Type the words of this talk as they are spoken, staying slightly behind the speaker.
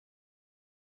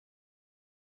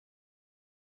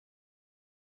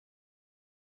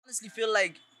honestly feel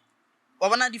like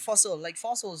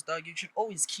fossils, dog, you should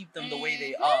always keep them the way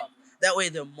they are. That way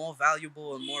they're more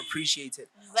valuable and more appreciated.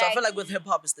 Exactly. So I feel like with hip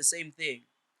hop it's the same thing.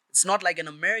 It's not like an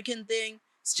American thing,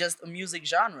 it's just a music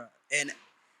genre. And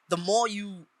the more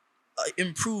you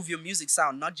improve your music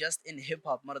sound, not just in hip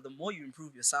hop, but the more you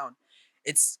improve your sound,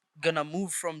 it's gonna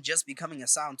move from just becoming a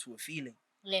sound to a feeling.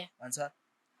 Yeah. Understand?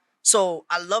 So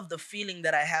I love the feeling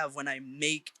that I have when I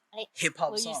make hip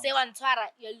hop songs. When you say Wantwara,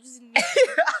 you're using me.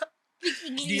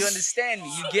 English. Do you understand me?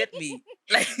 You get me?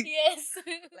 Like yes.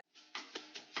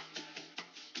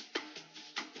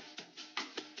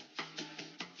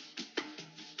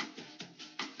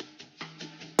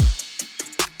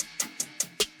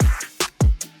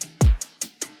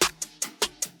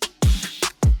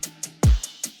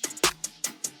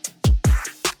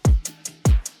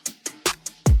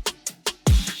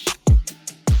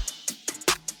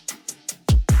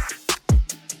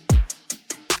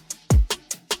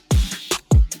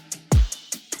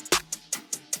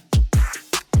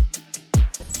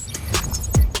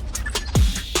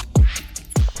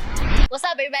 What's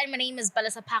up, everybody? My name is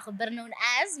Balasa Paco, better known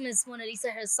as Miss Mona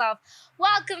Lisa herself.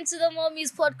 Welcome to the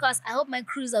Mormuse podcast. I hope my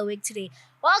crews are awake today.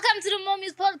 Welcome to the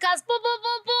Mormuse podcast. Boo, boo,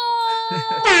 boo,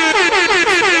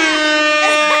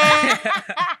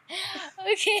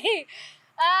 boo. Okay.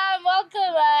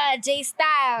 Welcome,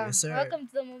 JSTYLE. Yes, sir. Welcome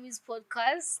to the Mormuse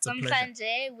podcast. It's a pleasure. Sometimes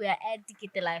we are at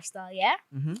the Lifestyle, yeah?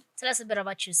 Mm-hmm. Tell us a bit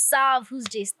about yourself. Who's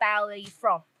JSTYLE? Where are you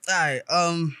from? Hi,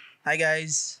 hi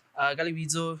guys.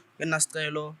 Galibizo,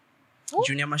 JSTYLE, Who?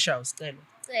 Junior Mashao, STYLE.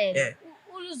 Yeah.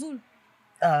 Uluzul.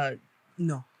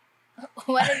 No.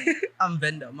 What are you? I'm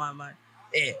Venda, my.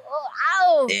 Yeah. Oh,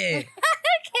 ow. Yeah. Okay.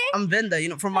 I'm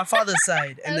Venda, from my father's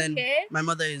side. And then Okay. my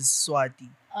mother is Swati.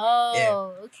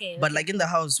 Oh, okay. But like in the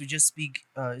house, we just speak,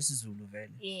 this is Zulu, very.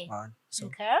 Yeah. So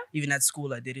Okay. even at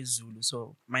school, I did it Zulu.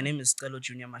 So my name is STYLE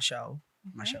Junior Mashao.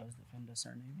 Mashao is the Venda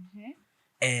surname. Mm-hmm.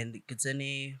 And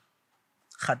Kitsene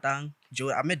Khatang.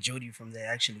 I met Jody from there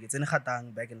actually. Kitsene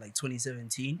Khatang back in like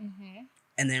 2017. Mm-hmm.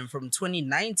 And then from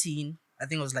 2019, I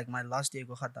think it was like my last year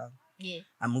go Khatang, Yeah.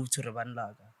 I moved to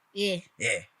Rabanlaga. Yeah.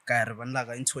 Yeah, Kaya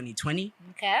Rabanlaga in 2020.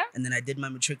 Okay. And then I did my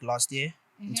matric last year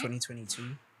in Mhm.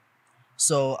 2022.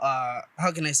 So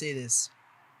how can I say this?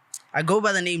 I go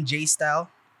by the name JSTYLE.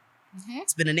 Mm-hmm.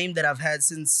 It's been a name that I've had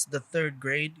since the 3rd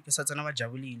grade.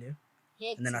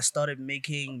 Yeah. And then I started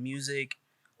making music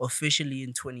officially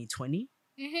in 2020.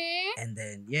 Mm-hmm. And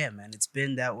then, yeah, man, it's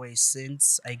been that way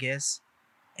since, I guess.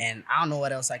 And I don't know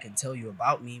what else I can tell you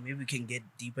about me. Maybe we can get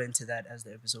deeper into that as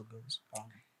the episode goes.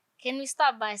 Can we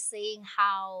start by saying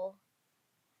how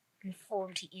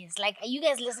informed he is? Like, are you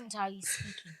guys listening to how he's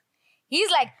speaking? He's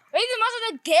like, wait, most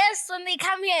of the guests when they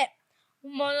come here,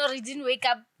 Mono, he didn't wake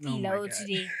up Oh my below God.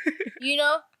 today, you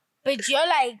know? But you're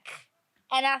like,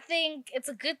 and I think it's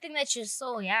a good thing that you're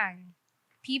so young.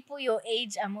 People your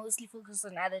age are mostly focused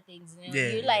on other things, you know? Yeah,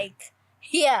 You're yeah. like,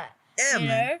 yeah. Yeah, You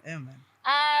man. know? Yeah,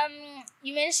 man.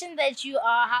 You mentioned that you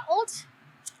are how old?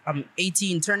 I'm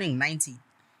 18, turning 19.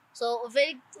 So,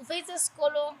 ufeitse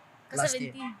skolo ka Last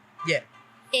year. 17. Yeah.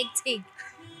 Hectic.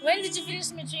 When did you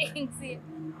finish matriculating?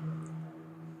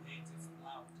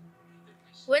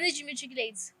 When did you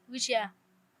matriculate? Which year?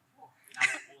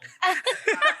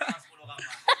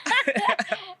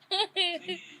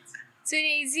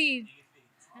 2018.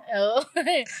 Oh,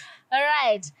 all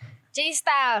right.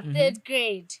 JSTYLE, 3rd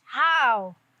grade.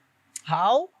 How?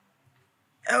 How?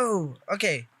 Oh,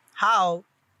 okay. How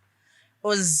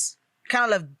was kind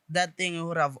of like that thing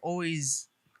where I've always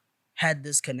had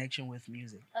this connection with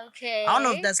music. Okay. I don't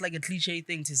know if that's like a cliche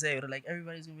thing to say, or like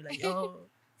everybody's gonna be like, "Oh,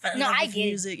 fell in No, love I with get it.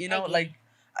 music," you I know, get like it.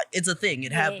 it's a thing.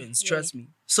 It Yeah, happens. yeah. Trust me.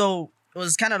 So it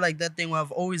was kind of like that thing where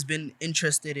I've always been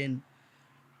interested in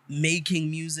making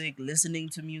music, listening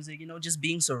to music, just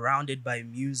being surrounded by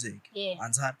music. Yeah.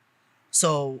 On top.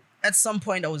 So at some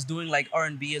point I was doing like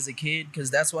R&B as a kid because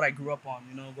that's what I grew up on.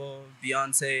 Go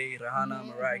Beyonce, Rihanna,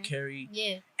 Mariah Carey.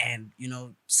 Yeah. And,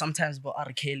 sometimes about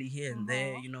R. Kelly here and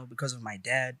there, because of my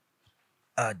dad.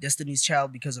 Destiny's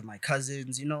Child because of my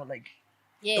cousins,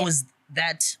 Yeah. it was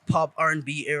that pop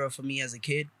R&B era for me as a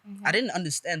kid. I didn't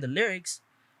understand the lyrics,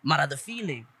 but the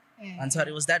feeling. And so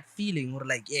it was that feeling where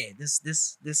like, yeah, this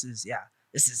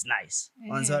is nice.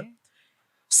 And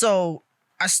so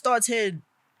I started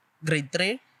grade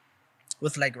 3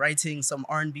 with like writing some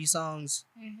R&B songs.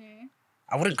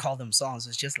 I wouldn't call them songs.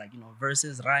 It's just like,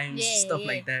 verses, rhymes, Yeah, stuff yeah.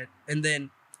 like that. And then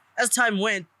as time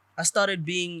went, I started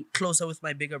being closer with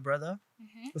my bigger brother,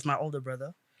 with my older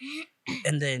brother.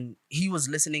 And then he was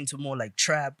listening to more like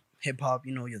trap, hip hop,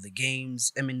 you're the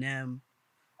Games, Eminem,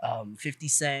 50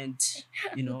 Cent,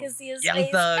 We can see his Young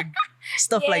face. Thug,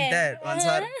 stuff like Yeah.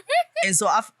 that. And so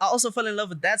I also fell in love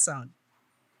with that sound.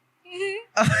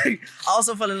 I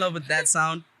also fell in love with that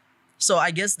sound. So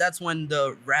I guess that's when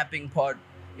the rapping part,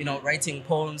 writing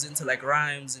poems into like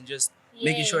rhymes and just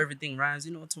making sure everything rhymes.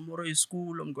 Tomorrow is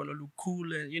school, I'm gonna look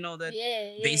cool, and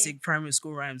that basic primary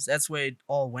school rhymes. That's where it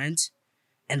all went.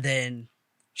 And then,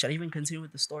 should I even continue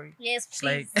with the story? Yes, It's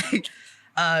please.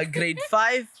 like grade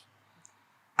 5,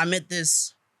 I met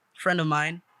this friend of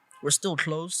mine. We're still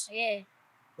close. Yeah.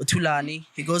 Otulani.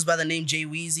 He goes by the name Jay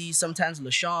Weezy, sometimes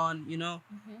LaShawn,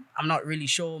 I'm not really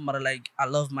sure, but like I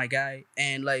love my guy.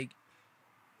 And like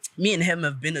me and him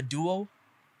have been a duo.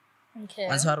 Okay.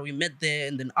 That's how we met there.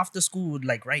 And then after school we'd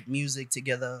like write music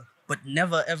together, but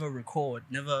never ever record,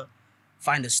 never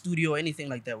find a studio or anything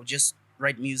like that. We'd just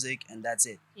write music and that's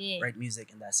it. Yeah. Write music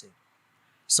and that's it.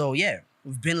 So yeah,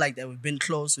 we've been like that. We've been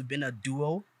close. We've been a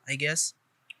duo, I guess.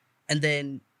 And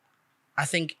then I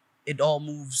think it all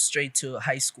moves straight to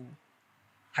high school.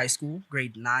 High school,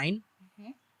 grade 9.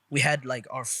 We had like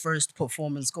our first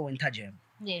performance go in Tajem.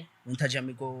 Yeah. In Tajem,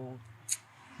 we go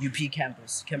UP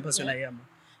campus when I am.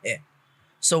 Yeah.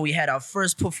 So we had our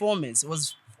first performance. It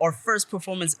was our first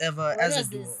performance ever as a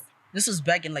duo. This was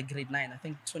back in like grade 9, I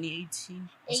think 2018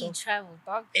 or so. You traveled,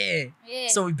 dog. Yeah. Yeah.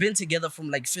 So we've been together from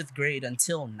like 5th grade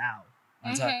until now.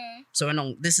 So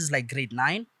this is like grade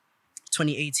 9,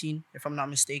 2018, if I'm not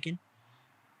mistaken.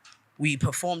 We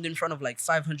performed in front of like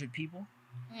 500 people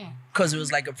because it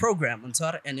was like a program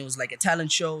and it was like a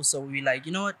talent show. So we like,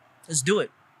 you know what? Let's do it.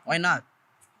 Why not?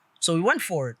 So we went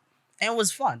for it and it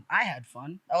was fun. I had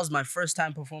fun. That was my first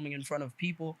time performing in front of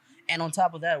people. And on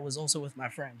top of that, it was also with my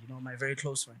friend, my very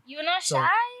close friend. You were not shy?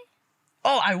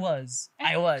 Oh, I was.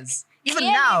 Even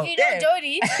yeah, now. You know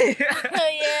Jody.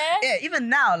 Yeah. Yeah, even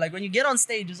now, like when you get on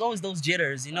stage, there's always those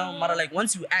jitters, But like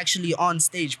once you actually on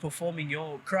stage performing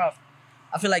your craft,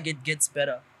 I feel like it gets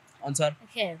better. On top.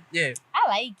 Okay. Yeah. I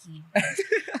like you.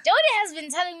 Jody has been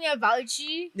telling me about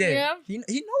you. Yeah. He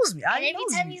knows me. And every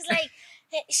time he's like,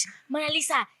 hey, Mona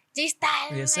Lisa,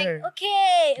 JSTYLE. Yes, I'm sir. like,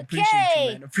 okay. Appreciate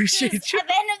you, man. Appreciate you. At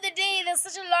the end of the day, there's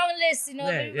such a long list,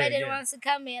 everybody that wants to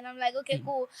come in. I'm like, okay,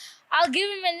 cool. I'll give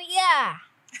him an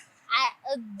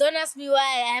don't ask me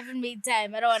why I haven't made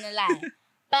time. I don't want to lie.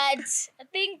 But I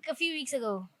think a few weeks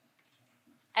ago,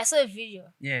 I saw a video.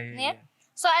 Yeah.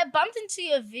 So I bumped into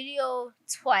your video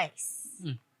twice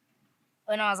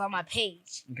when I was on my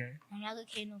page. Okay. I'm like,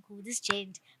 okay, no, cool, this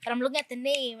changed. But I'm looking at the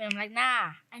name and I'm like,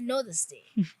 nah, I know this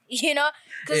thing.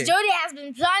 Because Jody has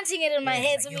been planting it in my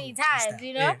head so many times,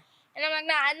 Yeah. And I'm like,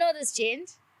 nah, I know this change.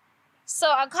 So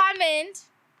I comment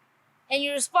and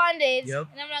you responded. Yep.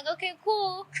 And I'm like, okay,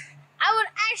 cool. I would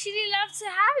actually love to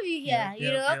have you here,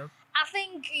 Yep. I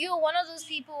think you're one of those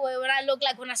people where when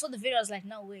I saw the video, I was like,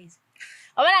 no ways.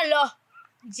 And when I look,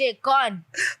 gone.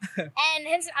 And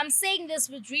hence I'm saying this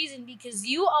with reason because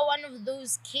you are one of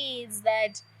those kids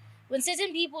that when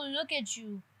certain people look at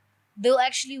you, they'll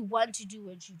actually want to do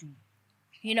what you do.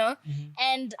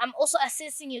 And I'm also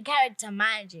assessing your character,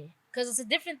 mind, because it's a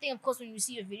different thing, of course, when you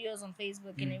see your videos on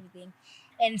Facebook and everything,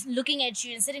 and looking at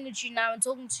you and sitting with you now and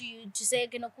talking to you to say,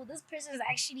 okay, no, cool, this person is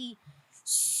actually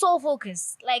so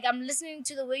focused. Like I'm listening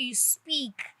to the way you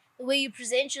speak, the way you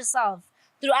present yourself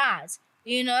throughout.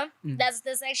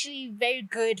 That's actually very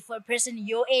good for a person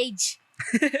your age.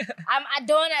 I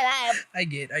don't wanna lie. I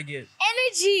get.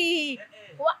 Energy.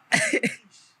 What?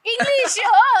 English.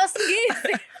 Oh,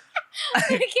 excuse.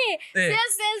 Okay. Yeah.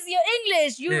 Says you're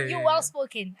English. You're well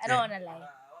spoken. I don't wanna lie.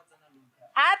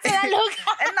 Look.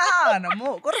 Enana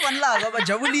mo. Korban lang ba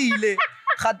jabulile.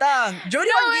 Khatang. Jody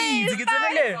wangizi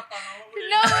kitsenele.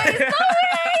 No ways.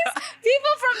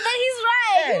 People from there, he's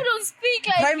right. Yeah. You don't speak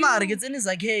like Primary you. gets in is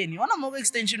like, hey, you want a more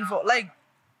extension for like,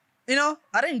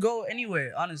 I didn't go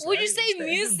anywhere, honestly. Would you say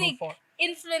music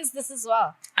influenced this as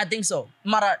well? I think so.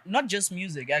 Mara, not just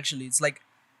music, actually. It's like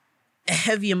a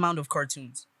heavy amount of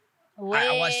cartoons.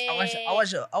 I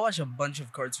watch a bunch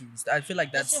of cartoons. I feel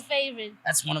like What's your favorite?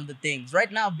 that's one of the things.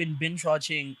 Right now I've been binge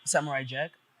watching Samurai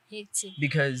Jack Hectic.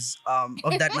 because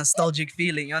of that nostalgic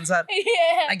feeling. You understand?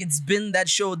 Yeah. Like it's been that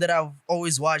show that I've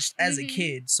always watched as a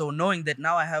kid. So knowing that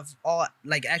now I have all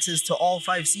like access to all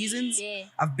 5 seasons, Yeah.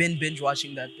 I've been binge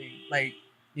watching that thing. Like,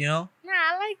 Nah,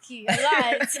 I like you a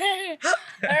lot.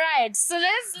 All right, so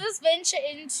let's venture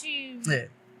into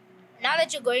now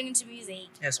that you're going into music.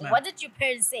 Yes, ma'am. What did your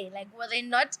parents say? Like, were they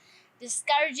not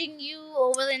discouraging you,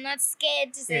 or were they not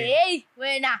scared to say, "Hey,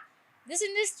 we're not this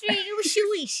industry, you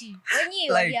wishy when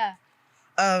you Like, yeah."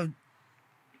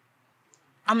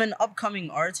 I'm an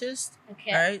upcoming artist.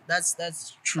 Okay. Right?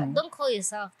 That's true. Don't call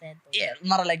yourself that though. Yeah,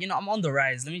 Mara, like, I'm on the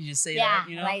rise. Let me just say Yeah,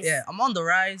 that, rise. Yeah, I'm on the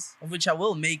rise, of which I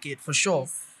will make it for sure,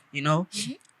 Yes.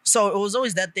 So it was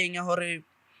always that thing, hore,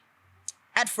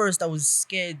 at first I was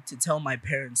scared to tell my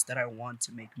parents that I want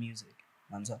to make music.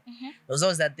 Manza. Mm-hmm. There was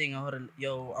always that thing,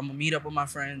 yo, I'm gonna meet up with my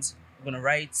friends, I'm gonna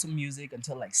write some music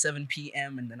until like 7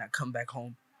 p.m. and then I come back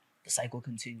home. The cycle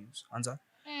continues. Manza.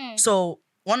 So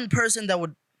one person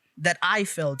that I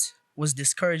felt was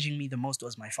discouraging me the most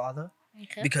was my father.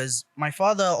 Okay. Because my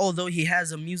father, although he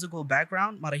has a musical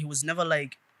background, Mara, he was never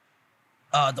like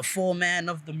the foreman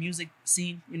of the music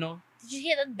scene, you know. Did you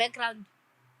hear that background?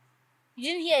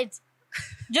 You didn't hear it.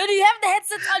 Jody, you have the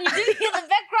headset on. You didn't hear the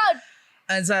background.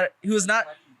 And so he was not.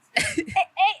 Hey,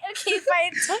 okay,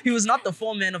 fine. He was not the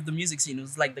foreman of the music scene. It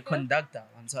was like the conductor.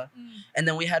 And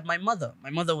then we had my mother. My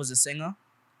mother was a singer,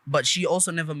 but she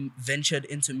also never ventured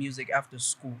into music after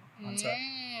school.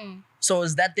 So it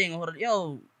was that thing.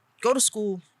 Yo, go to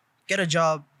school, get a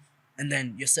job, and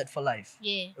then you're set for life.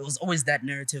 Yeah. It was always that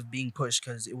narrative being pushed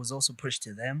because it was also pushed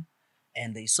to them.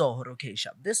 And they saw, okay,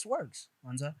 shop, this works.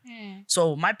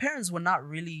 So my parents were not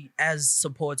really as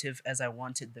supportive as I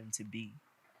wanted them to be.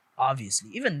 Obviously,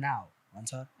 even now.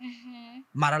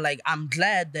 Mara, like, I'm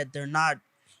glad that they're not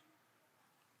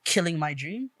killing my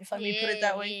dream, if I may put it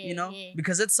that way, you know? Yeah.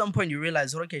 Because at some point you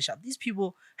realize, okay, shop, these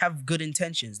people have good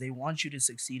intentions. They want you to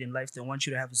succeed in life. They want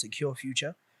you to have a secure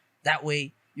future. That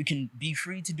way you can be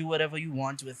free to do whatever you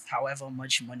want with however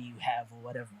much money you have or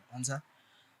whatever.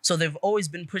 So they've always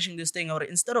been pushing this thing out.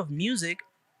 Instead of music,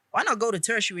 why not go to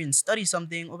tertiary and study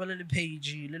something, or a little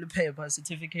paper,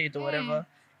 certificate or whatever,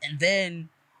 and then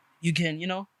you can,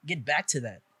 get back to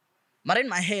that. But in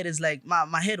my head is like,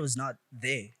 my head was not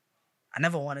there. I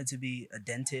never wanted to be a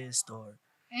dentist or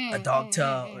a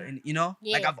doctor, or,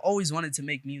 like I've always wanted to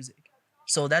make music.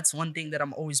 So that's one thing that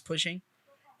I'm always pushing.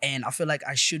 And I feel like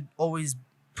I should always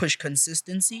push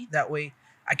consistency. That way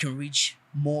I can reach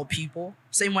more people.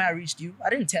 Same way I reached you. I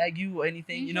didn't tag you or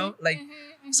anything,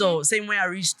 So same way I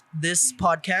reached this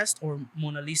podcast or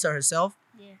Mona Lisa herself.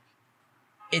 Yeah.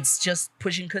 It's just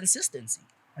pushing consistency.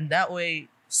 And that way,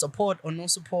 support or no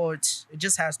support, it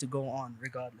just has to go on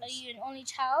regardless. Are you an only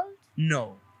child?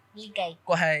 No. Okay.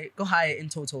 Go high in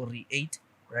total 8,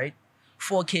 right?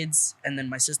 4 kids, and then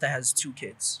my sister has 2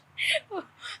 kids.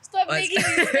 Stop making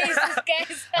these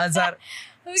faces, guys.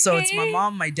 Okay. So it's my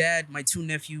mom, my dad, my 2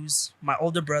 nephews, my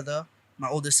older brother, my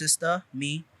older sister,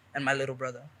 me, and my little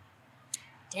brother.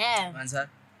 Damn.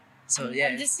 So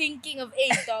I'm just thinking of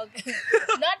 8, dog.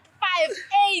 Not 5,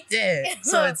 8. Yeah.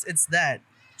 So it's that.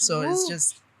 So it's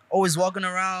just always walking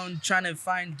around trying to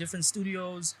find different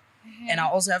studios. And I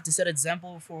also have to set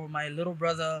example for my little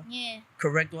brother. Yeah.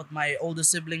 Correct what my older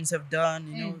siblings have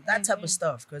done, that type of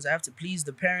stuff. Because I have to please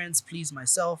the parents, please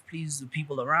myself, please the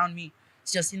people around me.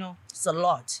 It's just, it's a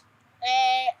lot.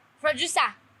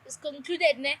 Producer, it's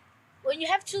concluded, ne? When you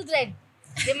have children,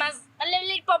 they must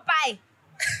Popeye.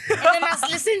 And they must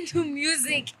listen to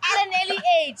music at an early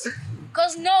age.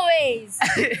 Because no ways.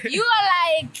 You are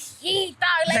like,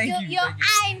 you're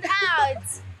ironed out.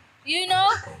 You know?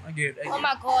 I get Oh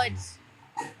my God.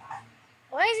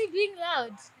 Why is he being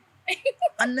loud?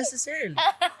 Unnecessarily.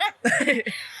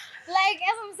 Like,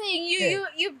 as I'm saying,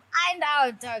 you ironed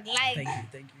out, dog. Like,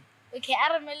 thank you. Okay,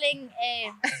 I'm meleng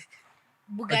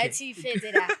Bugatti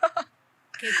Federa.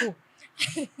 Okay, cool.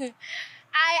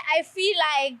 I feel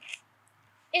like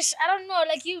I don't know,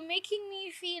 like you making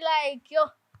me feel like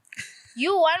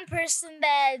you one person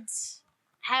that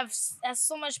has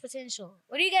so much potential.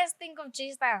 What do you guys think of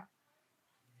JSTYLE?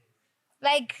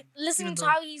 Like, listening to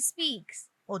how he speaks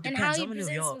and how he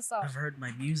presents himself. I've heard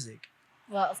my music.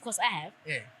 Well, of course I have.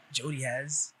 Yeah, Jody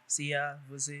has. Sia,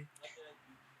 Vusi.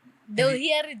 They'll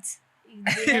hear it.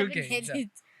 They haven't Okay, heard it.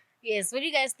 Yes, what do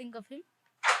you guys think of him?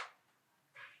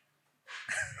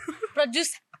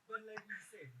 Producer.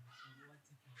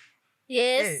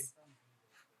 Yes.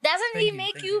 Doesn't he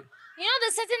make you... You know,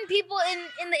 there's certain people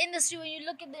in the industry, when you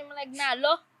look at them like, nah,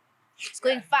 lo, it's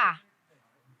going far.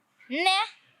 Nah.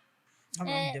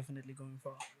 I'm definitely going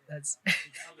far. That's...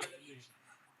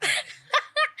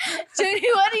 Judy,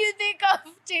 what do you think of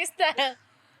JSTYLE?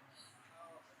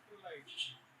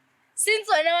 Since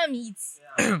whenever meets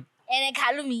and then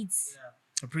Kalu meets.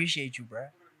 Appreciate you,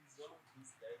 bruh.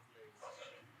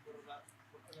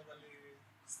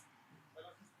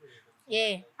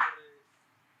 Yeah.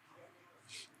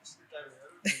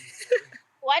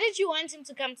 Why did you want him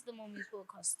to come to the Mormuse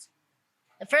podcast?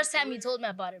 The first time you told me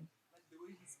about him.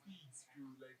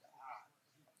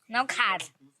 Now,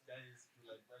 cat.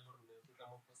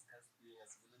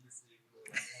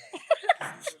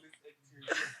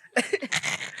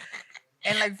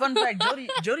 And like, fun fact,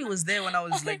 Jody was there when I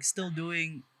was like still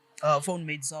doing phone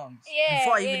made songs. Yeah.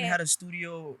 Before I even had a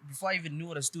studio, before I even knew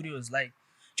what a studio was like.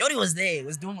 Jody was there. He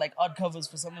was doing like odd covers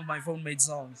for some of my phone made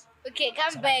songs. Okay,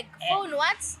 come back. Phone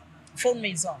what? Phone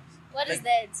made songs. What like, is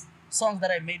that? Songs that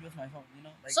I made with my phone,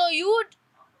 Like, so you would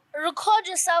record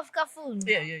yourself ka phone?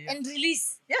 Yeah. And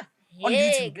release? Yeah. On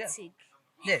YouTube, Hectic.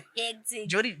 Yeah. Hectic.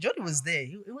 Jody was there.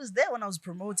 He was there when I was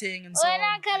promoting and so When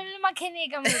I on. call him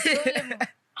mechanic, I'm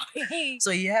gonna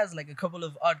So he has like a couple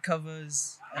of odd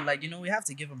covers and like, we have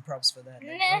to give him props for that.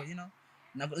 Like,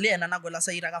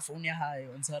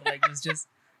 like, it was just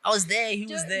I was there, he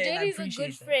was there. And I Jody's a appreciate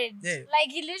good that. friend. Yeah. Like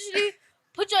he literally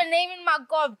put your name in my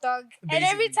gob, dog. And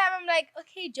every Basically. time I'm like,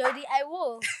 okay, Jody, I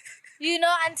will.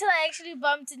 Until I actually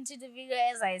bumped into the video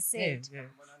as I said.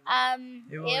 Yeah.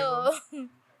 Ew.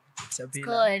 It's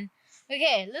good.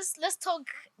 Okay, let's talk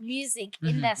music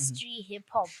industry, hip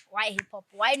hop. Why hip hop?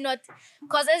 Why not?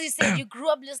 Because as you said, you grew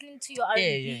up listening to your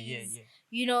R&Bs,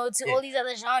 to all these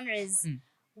other genres.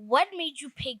 What made you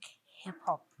pick hip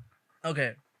hop?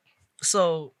 Okay,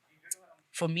 so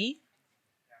for me,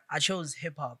 I chose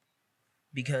hip hop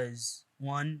because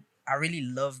one, I really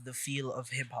love the feel of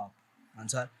hip hop.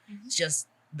 It's just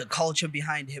the culture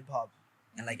behind hip hop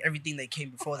and like everything that came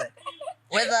before that.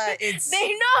 Whether it's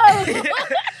they know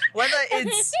whether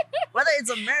it's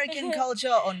American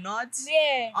culture or not.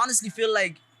 Yeah. I honestly feel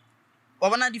like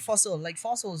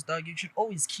fossils, dog, you should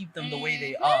always keep them the way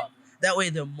they are. That way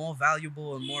they're more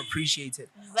valuable and more appreciated.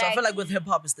 Exactly. So I feel like with hip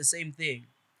hop it's the same thing.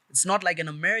 It's not like an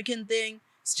American thing,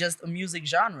 it's just a music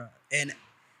genre. And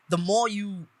the more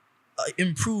you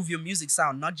improve your music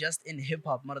sound, not just in hip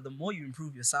hop, but the more you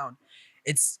improve your sound,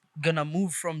 it's gonna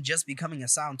move from just becoming a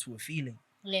sound to a feeling.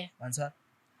 Yeah.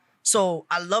 So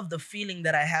I love the feeling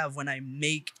that I have when I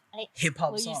make hip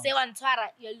hop songs. When you say Wantwara,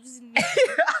 you're losing me.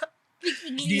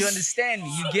 Do you understand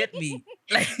me? You get me?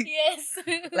 Like, yes.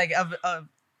 Like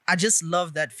I just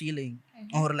love that feeling.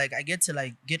 Or like I get to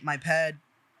like get my pad,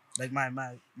 like my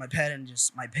pad and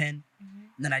just my pen,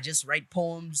 and then I just write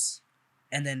poems.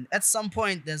 And then at some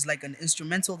point there's like an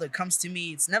instrumental that comes to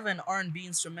me. It's never an R&B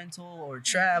instrumental or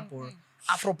trap or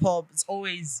Afro pop. It's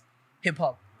always hip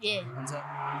hop. Yeah.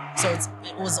 So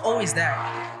it was always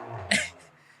that.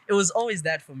 It was always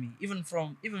that for me. Even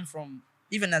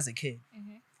as a kid.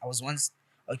 I was once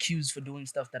accused for doing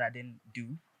stuff that I didn't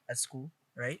do at school,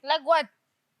 right? Like what?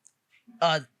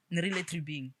 Nerile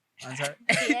tripping.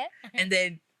 Yeah. And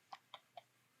then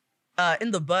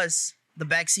in the bus, the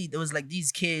back seat, there was like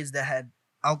these kids that had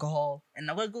alcohol, and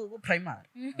I would go primar.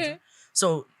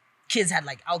 So kids had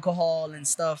like alcohol and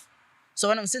stuff.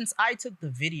 So since I took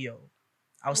the video,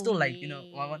 I was still like,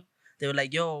 they were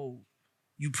like, yo,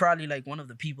 you probably like one of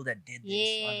the people that did this.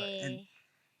 Yeah. And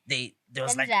there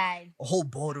was like a whole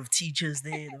board of teachers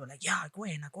there. They were like, yeah,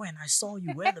 Gwen, I saw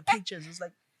you. Where are the pictures? It was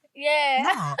like, yeah.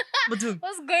 nah. But dude,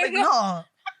 what's going like, on? nah,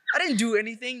 I didn't do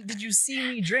anything. Did you see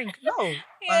me drink? No.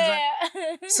 Yeah.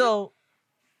 So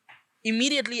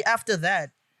immediately after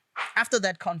that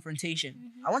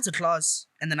confrontation, I went to class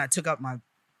and then I took out my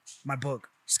book,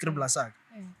 Scriblasak.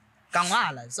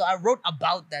 So I wrote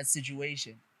about that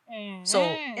situation. So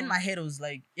in my head it was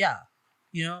like,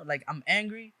 like I'm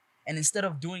angry, and instead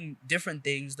of doing different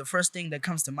things, the first thing that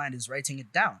comes to mind is writing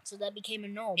it down. So that became a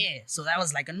norm. Yeah, so that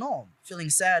was like a norm. Feeling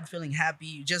sad, feeling happy,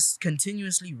 you just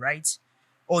continuously write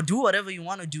or do whatever you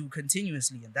want to do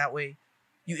continuously, and that way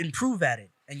you improve at it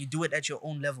and you do it at your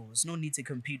own level. There's no need to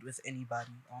compete with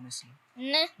anybody, honestly.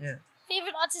 Nah. Yeah.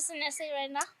 Favorite artist in SA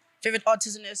right now? Favorite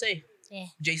artist in SA? Yeah.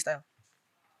 JSTYLE.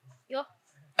 Yo.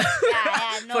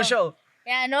 Yeah, no. For sure.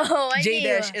 Yeah, no.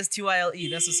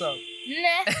 JSTYLE. That's what's up.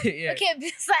 Nah. Yeah. Okay,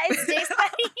 besides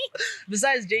JSTYLE.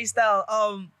 Besides JSTYLE,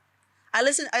 I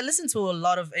listen to a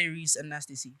lot of Aries and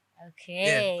Nasty C.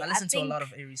 Okay. Yeah, I listen to a lot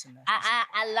of Aries and Nasty C.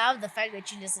 I love the fact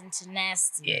that you listen to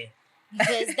Nasty. Yeah.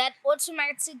 Because that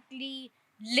automatically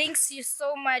links you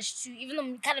so much to even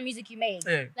the kind of music you make.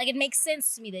 Yeah. Like it makes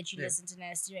sense to me that you listen to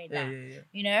Nasty right now. Yeah.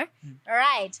 You know? All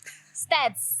right.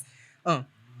 Stats.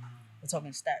 We're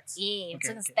talking stats. Yeah, we're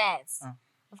talking okay. stats.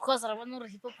 Of course, I want to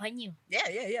hip hop on you. Yeah.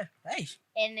 Hey.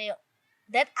 And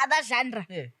that other genre.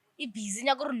 Yeah. It's busy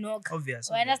na go knock. Obvious.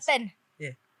 You understand?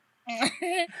 Yeah.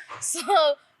 So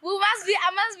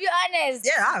I must be honest.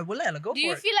 Yeah, well, go for it. Do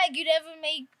you feel like you'd ever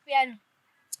make piano?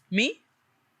 Me?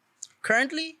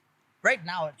 Currently? Right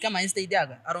now, come on, stay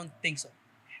there. I don't think so.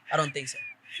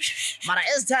 But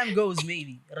as time goes,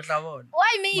 maybe.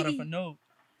 Why maybe? No.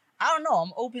 I don't know.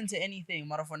 I'm open to anything.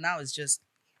 But for now, it's just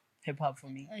hip hop for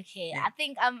me. Okay, Yeah. I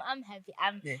think I'm happy.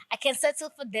 I can settle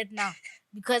for that now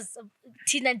because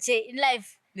Tina J in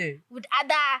life Yeah. with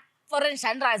other foreign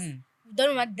genres, we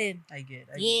don't want them. I get.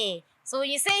 Yeah. So when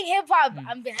you're saying hip hop,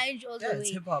 I'm behind you all the Yeah, way.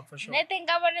 it's hip hop for sure. And I think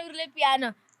I'm gonna play piano.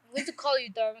 I'm going to call you,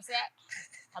 Dom.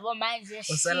 Abo manje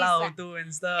Oselautu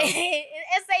and stuff.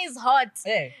 SA is hot.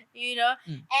 Yeah. You know?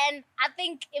 And I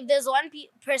think if there's one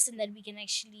person that we can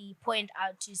actually point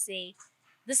out to say,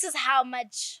 this is how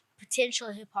much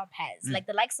potential hip hop has, like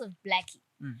the likes of Blackie.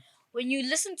 When you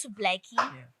listen to Blackie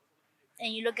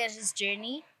and you look at his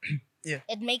journey,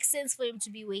 it makes sense for him to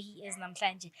be where he is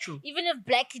namhlanje. True. Even if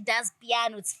Blackie does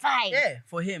piano, it's fine. Yeah,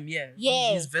 for him, yeah.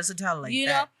 He's versatile like you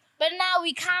that. know? But now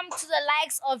we come to the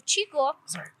likes of Chico.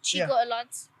 Chico a lot.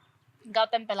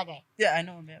 Gautam Pelagay. Yeah, I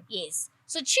know him, yeah. Yes.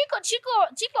 So Chico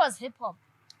was hip hop.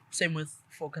 Same with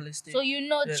Focalistic. So you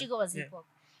know Chico was hip hop.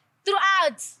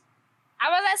 Throughout, I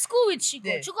was at school with Chico.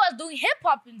 Yeah. Chico was doing hip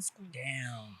hop in school. Damn.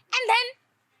 And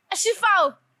then she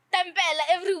found Tempela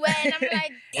everywhere, and I'm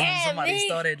like, damn. And somebody man.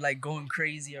 started like going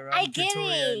crazy around I get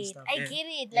Pretoria and it. stuff. I get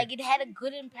it. Like it had a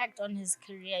good impact on his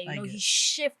career. You know, he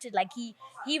shifted. Like he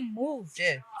moved.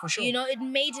 Yeah, for sure. You know, it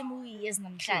made him who he is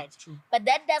namhlanje. True. But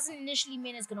that doesn't initially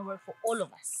mean it's gonna work for all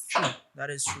of us. True. That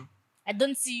is true. I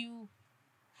don't see you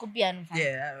go piano.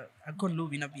 Yeah, I couldn't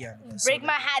love in a piano. Break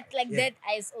my heart like that.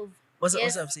 Eyes over. What's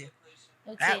up, see?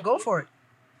 Okay. Go for it.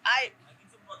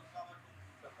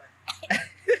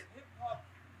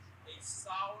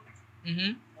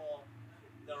 Or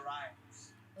the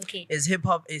rhymes. Okay. Is hip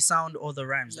hop a sound or the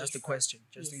rhymes? That's the question,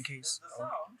 just in case. There's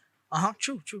the sound,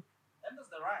 True. then there's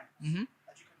the rhymes Mhm.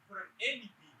 that you can put on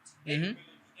any beat, any melody,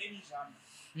 any genre.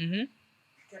 Mm-hmm. You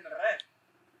can rap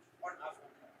on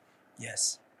Africa.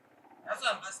 Yes. That's why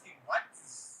I'm asking what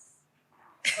is.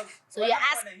 So you're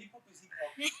asking. Hip hop is hip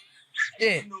hop.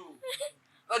 Yeah. No.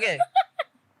 Okay.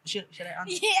 Should I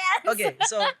answer? Yes. Okay,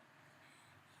 so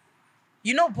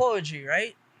you know poetry,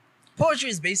 right? Poetry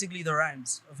is basically the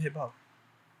rhymes of hip hop.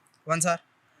 Answer?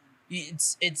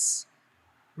 It's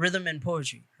rhythm and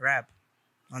poetry, rap.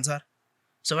 Answer?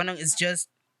 So when it's just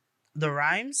the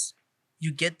rhymes,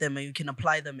 you get them and you can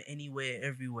apply them anywhere,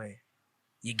 everywhere.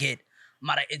 You get.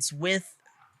 Mara, it's with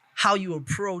how you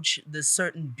approach the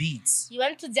certain beats. You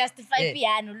want to justify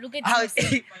piano? Look at How,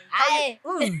 you.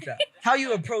 how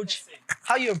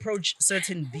you approach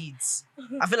certain beats.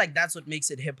 I feel like that's what makes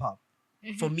it hip hop.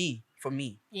 For me.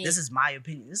 Yeah. This is my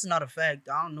opinion. This is not a fact.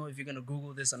 I don't know if you're gonna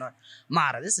Google this or not.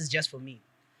 Mara, this is just for me.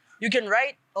 You can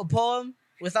write a poem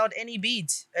without any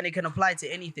beat and it can apply to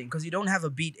anything because you don't have a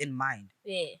beat in mind.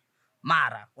 Yeah.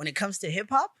 Mara, when it comes to hip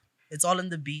hop, it's all in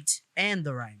the beat and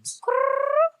the rhymes.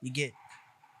 You get.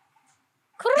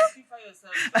 Justify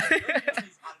yourself. Don't give me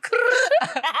his answer.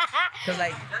 Cause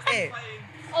like, hey,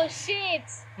 Justifying- Oh shit.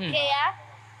 Okay, yeah.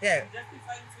 yeah,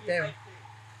 Justifying Damn.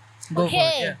 25K. go Okay. for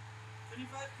it. Yeah.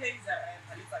 25K is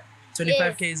a Khalifa agree.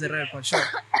 25K is a rap for sure.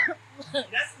 He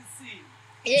doesn't sing,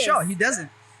 Yes. Sure, he doesn't.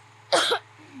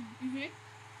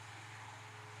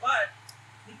 but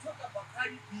he took a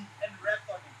Bacardi beat and rapped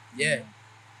on it. Yeah,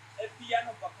 A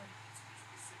piano Bacardi beat to be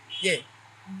specific. yeah.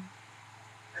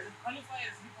 Does it qualify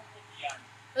as hip hop or piano?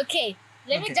 Okay.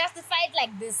 Let me Okay. justify it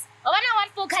like this. When I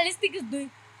want Focalistic is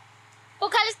doing.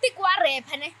 Focalistic wa rap,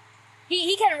 honey.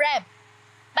 He can rap.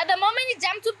 But the moment he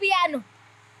jump to piano,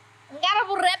 ngara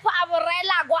rap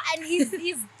and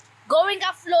he's going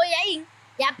a flow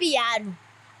ya piano.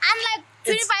 Unlike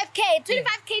 25K,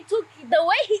 25K took the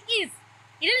way he is.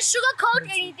 He didn't sugarcoat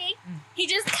anything. He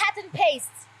just cut and paste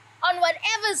on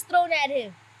whatever's thrown at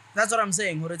him. That's what I'm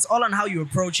saying. But it's all on how you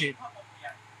approach it. Hip hop or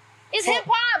piano? It's hip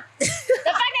hop. The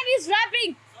fact that he's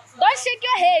rapping, don't shake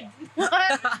your head. Make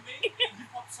a hip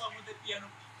hop song with a piano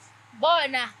beat.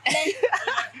 Bona. Are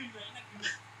you agreeing?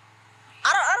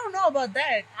 I don't know about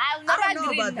that. I'll I never don't know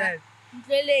agree about that.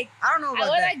 Like, I don't know I about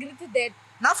won't that. agree to that.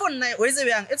 Not for night. Where's it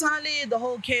young? It's only the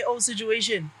whole KO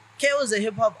situation. KO is a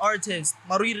hip hop artist.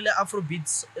 Maruile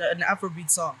Afrobeats, an Afrobeat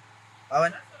song. That's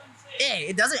what I'm saying. Yeah,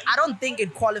 it doesn't. I don't think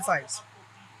it qualifies.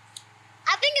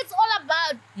 I think it's all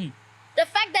about the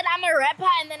fact that I'm a rapper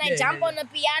and then I Yeah, jump yeah, on a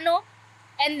piano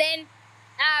and then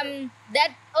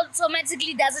that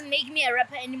automatically doesn't make me a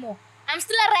rapper anymore. I'm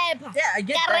still a rapper. Yeah, I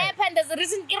get A that. rapper and there's a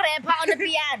reason to rapper on the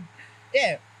piano.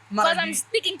 Yeah, Because Mara, I'm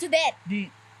sticking to that.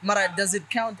 Mara, does it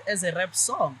count as a rap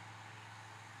song?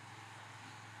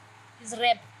 It's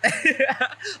rap.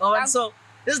 And so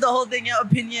this is the whole thing. Your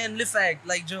opinion, the fact,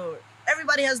 like Joe.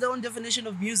 Everybody has their own definition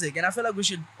of music, and I feel like we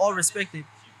should all respect it.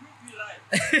 She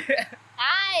proved me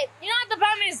right. You know what the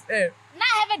problem is? Yeah, Now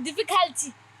I have a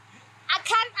difficulty. I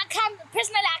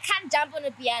can't jump on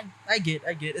a piano. I get.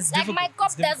 It's Like difficult. my cop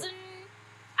It's difficult. doesn't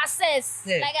assess.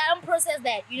 Yeah. Like I don't process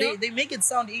that, you know? They make it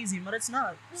sound easy, but it's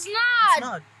not. It's It's not.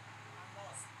 not.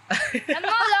 I'm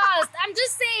not lost. I'm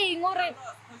just saying. Because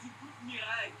you proved me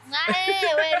right. Hey,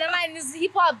 wait, the man is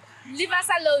hip hop. Leave us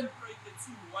alone. Separate the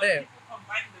two. Why Yeah. people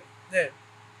combine them? Yeah.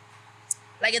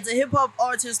 Like it's a hip hop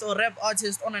artist or rap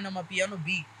artist on a piano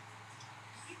beat.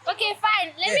 Okay,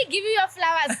 fine. Let me give you your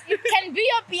flowers. It can be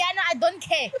your piano. I don't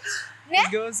care.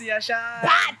 Let's go see Asha.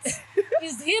 But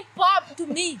it's hip hop to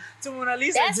me. To Mona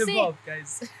Lisa, That's it's hip hop,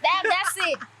 guys. That's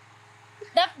it.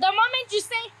 The moment you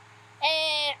say,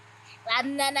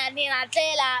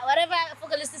 whatever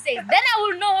vocalist says, then I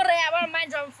will know I want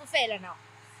mind drum for failure now.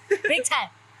 Big time.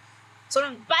 So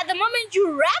But the moment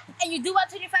you rap and you do what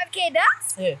 25K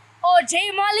does, yeah. or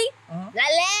J Molly, Uh-huh.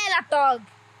 la dog.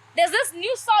 There's this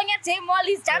new song at J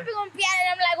Molly's jumping on piano, and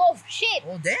I'm like, oh shit.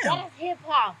 Oh damn. That is hip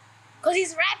hop. Because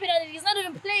he's rapping on it, he's not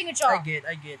even playing it, y'all. I get.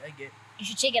 You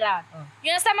should check it out.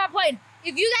 You understand my point?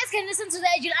 If you guys can listen to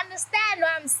that, you'll understand what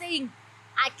I'm saying.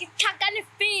 I can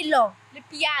feel the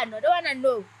piano. Don't wanna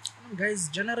know. Guys,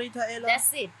 generator Ella.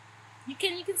 That's it. You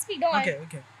can speak, don't worry.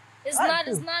 Okay. It's Alright,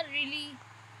 it's cool. not really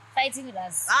fighting with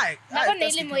us. Alright, Not gonna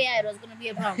that's nail him okay. it was gonna be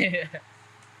a problem. Yeah.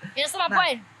 You understand my Nah,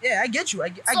 point? Yeah, I get you. I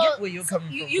get where you're coming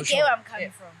from. You for get sure. where I'm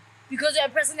coming from. Because you're a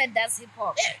person that does hip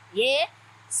hop. Yeah.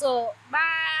 So,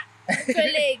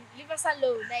 colleague, leave us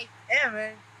alone. Like, Yeah,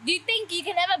 man. do you think you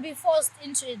can ever be forced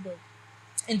into it though?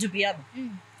 Into piano.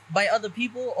 By other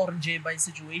people or by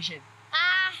situation?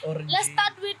 Or Let's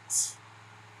start with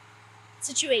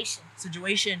situation.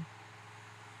 Situation.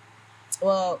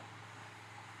 Well,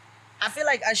 I feel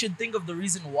like I should think of the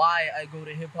reason why I go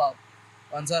to hip hop.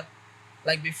 Answer.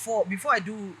 Like before I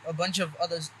do a bunch of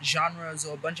other genres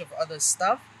or a bunch of other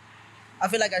stuff, I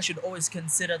feel like I should always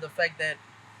consider the fact that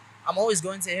I'm always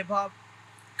going to hip hop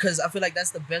because I feel like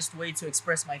that's the best way to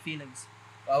express my feelings.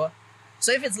 Wow.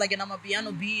 So if it's like an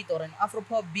amapiano beat or an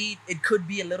afropop beat, it could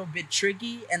be a little bit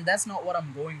tricky, and that's not what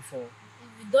I'm going for.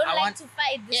 You don't I like want- to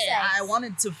fight the Yeah, sides. I want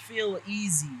it to feel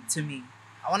easy to me.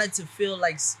 I want it to feel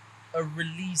like a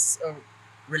relief,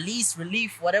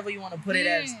 whatever you want to put it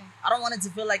as. I don't want it to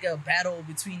feel like a battle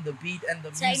between the beat and the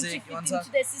Trying to music. fit You into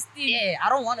understand? the system. Yeah, I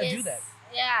don't want to do Yes. that.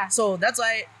 Yeah. So that's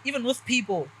why, even with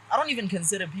people, I don't even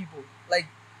consider people. Like,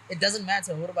 it doesn't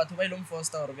matter what about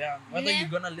whether Yeah. you're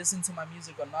gonna listen to my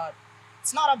music or not.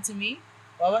 It's not up to me.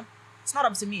 Baba. It's not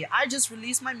up to me. I just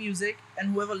release my music,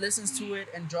 and whoever listens to it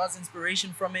and draws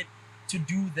inspiration from it to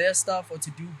do their stuff or to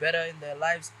do better in their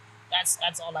lives,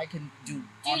 that's all I can do. Do you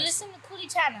honestly. listen to Kuli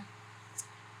Chana?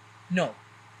 No.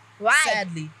 Why?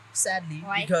 Sadly,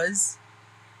 Why? because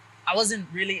I wasn't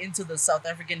really into the South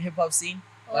African hip hop scene.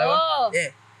 Oh. Yeah.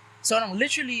 So no,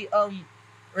 literally,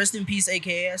 rest in peace,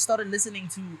 AKA. I started listening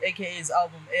to AKA's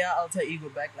album Air Alter Ego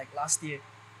back like last year.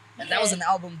 And that was an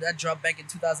album that dropped back in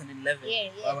 2011.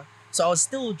 Yeah. So I was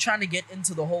still trying to get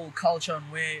into the whole culture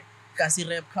and where Kasi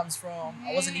rap comes from.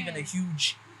 I wasn't even a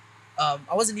huge I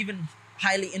wasn't even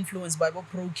highly influenced by what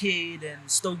Pro Kid and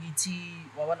Stogie T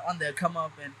on their come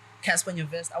up and Casper Your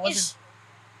Vest. I wasn't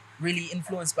really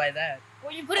influenced by that.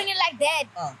 When you're putting it like that,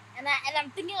 Uh. and I'm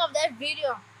thinking of that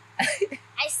video.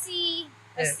 I see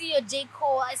Yeah. your J.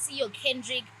 Cole, I see your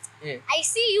Kendrick. Yeah. I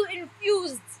see you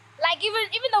infused. Like even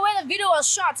the way the video was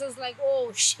shot, I was like,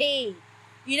 oh shit.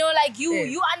 You know, like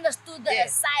you understood the Yeah.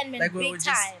 assignment Like we big were just-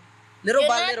 time. Little You're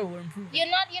by not- little, we're improving. You're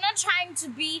not trying to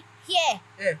be here.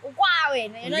 Yeah. Wow, you're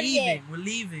We're not here. leaving, we're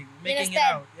making it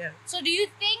understand? out. Yeah. So do you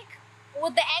think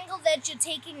with the angle that you're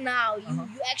taking now,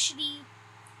 you actually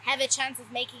have a chance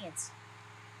of making it?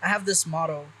 I have this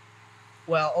motto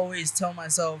where I always tell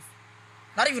myself,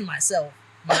 not even myself,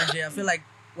 mind you, I feel like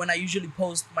when I usually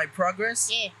post my progress,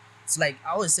 Yeah. it's like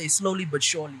I always say slowly but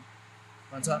surely.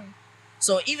 Mhm.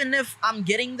 So even if I'm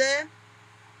getting there,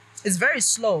 it's very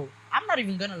slow. I'm not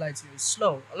even gonna lie to you, it's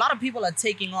slow. A lot of people are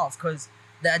taking off because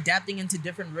they're adapting into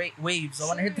different waves. I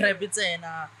want to hit Sure. trap, it's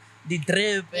the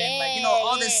drip and like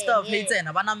all this Yeah, stuff.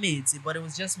 yeah. But it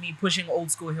was just me pushing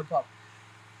old school hip hop.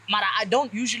 Mara, I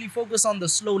don't usually focus on the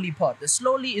slowly part. The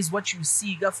slowly is what you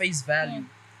see, got face value.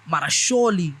 Mara,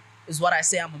 surely is what I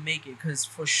say I'm gonna make it. Because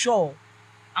for sure,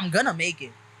 I'm gonna make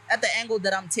it. At the angle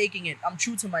that I'm taking it, I'm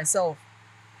true to myself.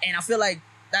 And I feel like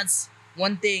that's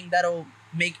one thing that'll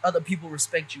make other people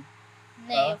respect you.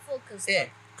 Nah, you're focused. Yeah.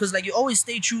 Because like you always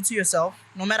stay true to yourself.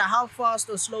 No matter how fast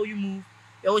or slow you move,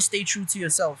 you always stay true to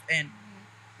yourself. And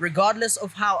regardless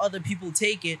of how other people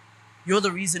take it, you're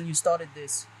the reason you started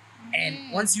this.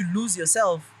 And once you lose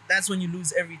yourself, that's when you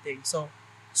lose everything. So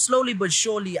slowly but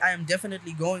surely, I am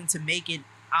definitely going to make it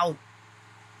out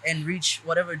and reach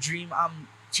whatever dream I'm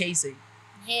chasing.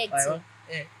 Hectic.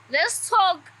 Yeah. Let's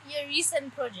talk your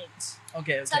recent project.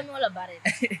 Okay. Tell me all about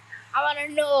it. I want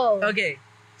to know. Okay.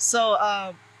 So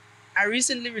I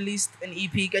recently released an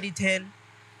EP, JSTYLE,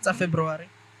 it's a February,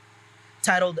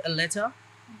 titled A Letter.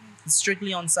 It's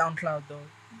strictly on SoundCloud though.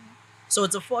 So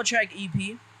it's a 4-track EP.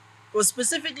 It was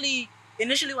specifically,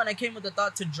 initially when I came with the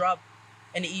thought to drop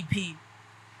an EP,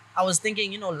 I was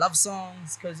thinking, love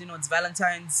songs, because, it's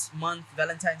Valentine's month,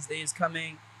 Valentine's Day is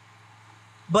coming.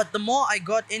 But the more I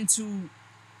got into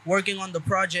working on the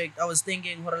project, I was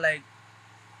thinking,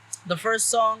 the first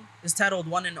song is titled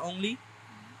One and Only.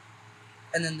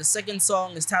 And then the second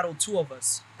song is titled Two of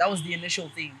Us. That was the initial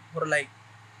theme.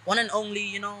 One and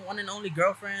only, one and only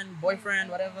girlfriend, boyfriend,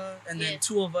 whatever. And then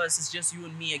two of us is just you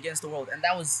and me against the world. And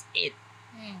that was it.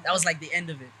 That was like the end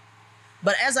of it.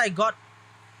 But as I got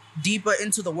deeper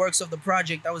into the works of the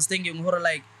project, I was thinking,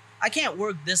 I can't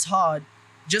work this hard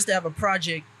just to have a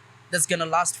project that's gonna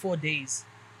last 4 days.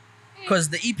 Because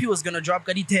the EP was gonna drop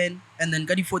Kadi 10 and then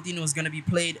Kadi 14 was gonna be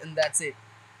played and that's it.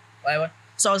 Right?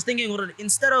 So I was thinking,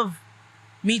 instead of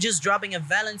me just dropping a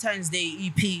Valentine's Day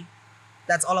EP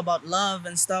that's all about love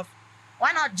and stuff,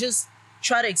 why not just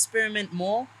try to experiment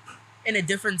more in a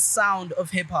different sound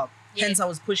of hip-hop? Hence, I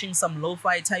was pushing some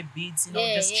lo-fi type beats,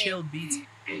 chill beats.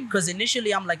 Because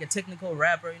initially, I'm like a technical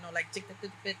rapper, tick, tick,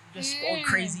 tick, tick, just going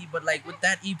crazy. But like with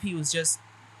that EP, it was just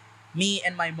me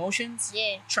and my emotions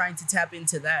trying to tap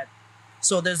into that.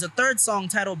 So there's a third song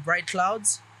titled Bright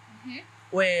Clouds,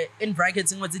 where in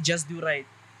brackets, it's just do right.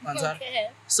 Okay.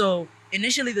 So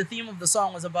initially, the theme of the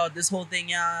song was about this whole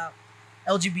thing,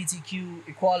 LGBTQ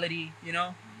equality,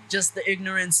 just the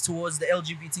ignorance towards the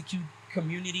LGBTQ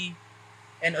community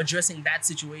and addressing that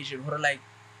situation.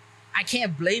 I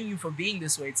can't blame you for being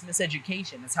this way. It's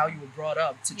miseducation. It's how you were brought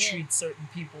up to treat certain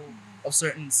people of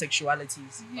certain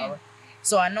sexualities.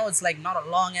 So I know it's like not a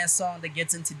long ass song that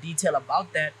gets into detail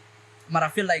about that, but I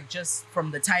feel like just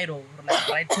from the title,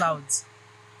 Bright Clouds,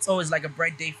 it's always like a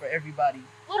bright day for everybody.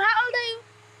 Well, how old are you?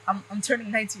 I'm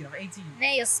turning 19. I'm 18.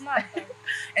 Nah, you're smart.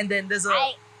 And then there's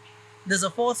a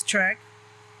fourth track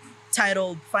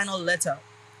titled Final Letter.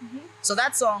 So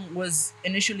that song was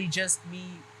initially just me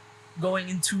going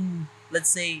into, let's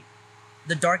say,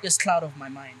 the darkest cloud of my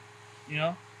mind.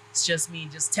 It's just me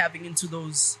just tapping into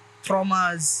those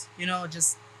traumas,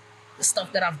 just the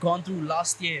stuff that I've gone through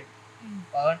last year.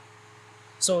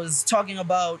 So it's talking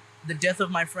about the death of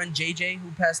my friend JJ,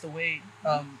 who passed away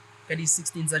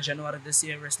 16th of January this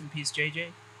year. Rest in peace,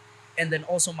 JJ. And then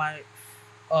also my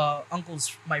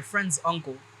friend's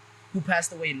uncle, who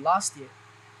passed away last year.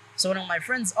 So when my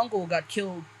friend's uncle got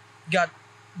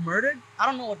murdered, I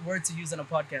don't know what word to use in a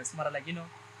podcast, but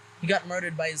he got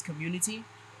murdered by his community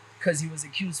because he was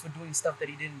accused for doing stuff that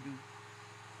he didn't do.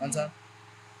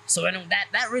 So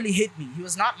that really hit me. He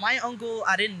was not my uncle.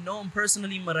 I didn't know him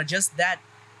personally, but just that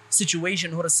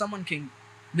situation where someone can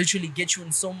literally get you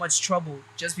in so much trouble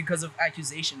just because of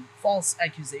false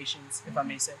accusations, if I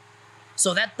may say.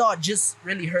 So that thought just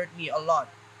really hurt me a lot.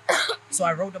 So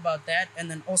I wrote about that. And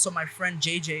then also my friend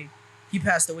JJ, he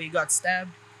passed away. He got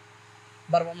stabbed.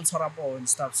 And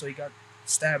stuff. So he got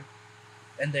stabbed.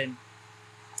 And then,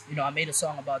 I made a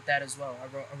song about that as well.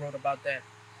 I wrote about that.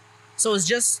 So it's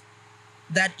just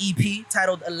that EP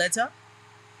titled A Letter.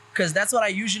 Because that's what I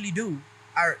usually do.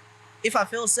 If I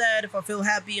feel sad, if I feel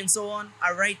happy and so on,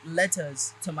 I write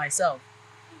letters to myself.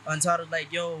 Entitled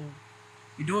like, yo,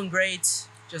 you're doing great.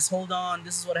 Just hold on.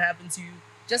 This is what happened to you.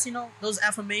 Just, those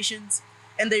affirmations.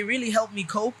 And they really help me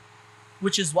cope,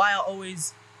 which is why I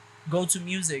always go to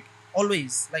music.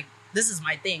 Always. Like, this is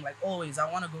my thing. Like, always.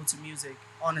 I want to go to music,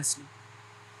 honestly.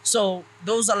 So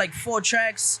those are like 4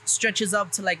 tracks. Stretches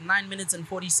up to like 9 minutes and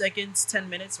 40 seconds. 10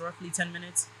 minutes, roughly 10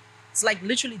 minutes. It's like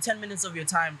literally 10 minutes of your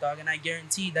time, dog. And I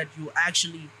guarantee that you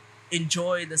actually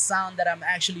enjoy the sound that I'm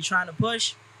actually trying to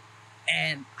push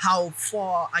and how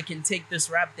far I can take this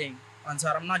rap thing.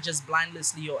 Until I'm not just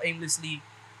blindlessly or aimlessly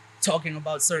talking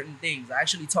about certain things. I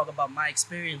actually talk about my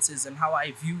experiences and how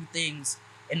I view things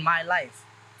in my life.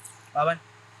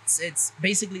 It's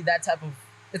basically that type of...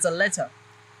 It's a letter.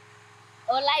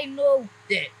 All I know,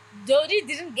 Jody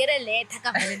didn't get a letter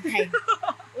for Valentine.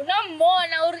 No more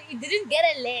now, he didn't get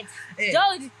a letter.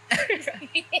 Jody.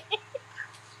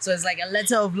 So it's like a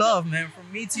letter of love, man.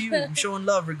 From me to you. I'm showing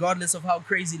love regardless of how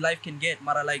crazy life can get.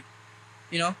 Mara,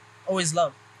 always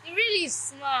love. You're really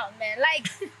smart, man. Like,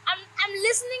 I'm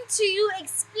listening to you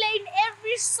explain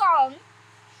every song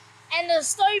and the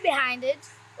story behind it,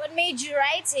 what made you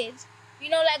write it,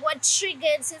 what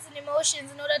triggered certain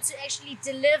emotions in order to actually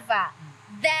deliver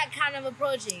that kind of a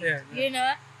project, I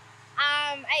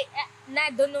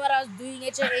don't know what I was doing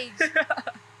at your age.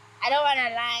 I don't want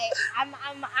to lie.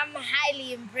 I'm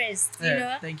highly impressed,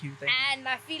 Thank you. And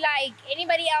I feel like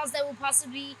anybody else that will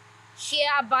possibly hear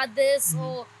about this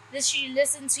or literally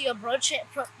listen to your project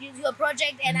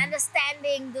and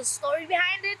understanding the story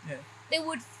behind it, they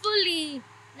would fully,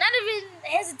 not even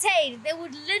hesitate. They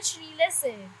would literally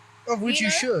listen. Of which you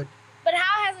should. But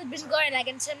how has it been going, like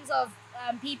in terms of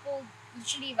people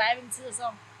literally vibing to the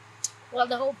song? Well,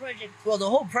 the whole project. Well, the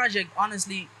whole project,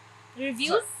 honestly,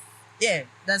 Reviews? yeah,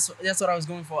 that's what I was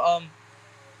going for.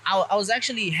 I was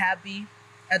actually happy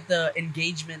at the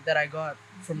engagement that I got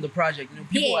from the project. You know,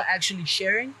 people Yeah. are actually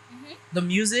sharing Mhm. the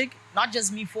music, not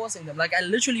just me forcing them. Like I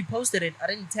literally posted it. I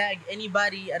didn't tag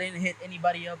anybody. I didn't hit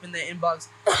anybody up in the inbox.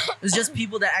 It was just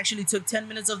people that actually took 10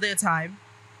 minutes of their time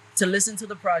to listen to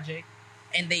the project,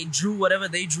 and they drew whatever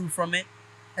they drew from it,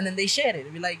 and then they shared it.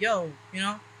 It'd be like, yo, you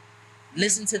know,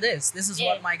 listen to this. This is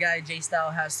what Yeah. my guy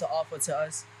JSTYLE has to offer to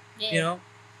us. Yeah. You know.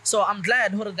 So I'm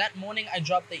glad. Hold on, that morning I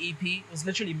dropped the EP. It was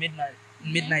literally midnight.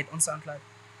 Mhm. Midnight on SoundCloud.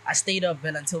 I stayed up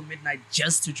well until midnight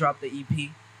just to drop the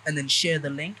EP and then share the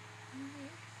link.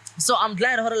 So I'm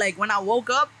glad. Hold on, like when I woke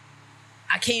up,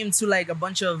 I came to like a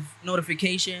bunch of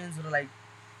notifications or like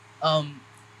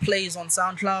plays on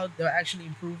SoundCloud. They're actually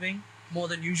improving more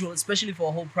than usual, especially for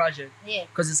a whole project. Yeah.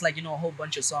 Because it's like, you know, a whole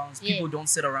bunch of songs. Yeah. People don't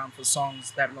sit around for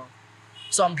songs that long.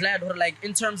 So I'm glad, like,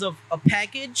 in terms of a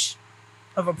package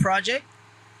of a project,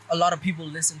 a lot of people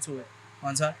listen to it.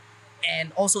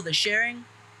 And also the sharing,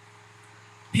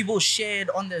 people shared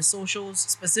on their socials,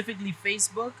 specifically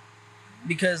Facebook,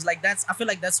 because like I feel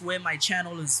like that's where my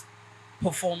channel is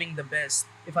performing the best,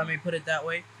 if I may put it that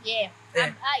way. Yeah.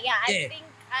 Yeah. I Yeah. think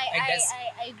I guess.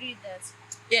 I agree with that.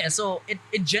 Yeah, so it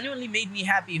genuinely made me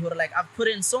happy. Like I've put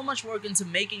in so much work into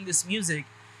making this music,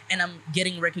 and I'm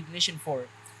getting recognition for it.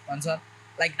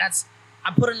 Like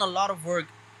I put in a lot of work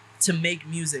to make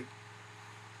music,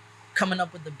 coming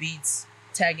up with the beats,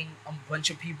 tagging a bunch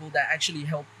of people that actually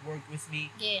help work with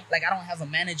me. Yeah. Like I don't have a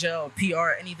manager or PR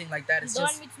or anything like that. It's Don't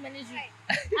just want me to manage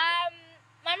you.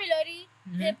 Mami Lodi,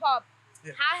 Mhm. hip hop.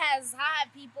 Yeah. How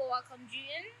have people welcomed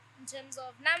you in terms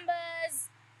of numbers,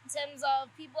 in terms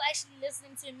of people actually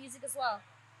listening to your music as well?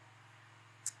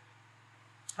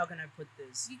 how can I put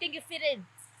this? Do you think you fit in?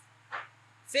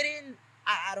 Fit in?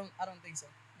 I don't think so.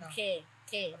 No. Okay,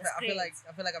 that's I great.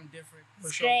 feel like I'm different for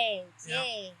That's sure. great. Yeah.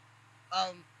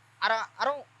 Yeah.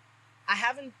 I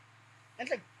haven't, and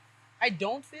like I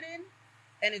don't fit in,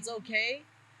 and it's okay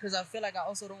because I feel like I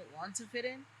also don't want to fit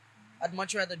in. I'd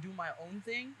much rather do my own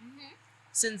thing. Mm-hmm.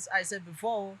 Since I said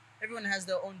before, everyone has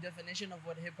their own definition of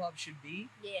what hip hop should be.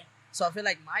 Yeah. So I feel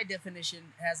like my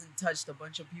definition hasn't touched a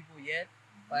bunch of people yet.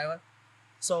 Right?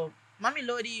 So Mami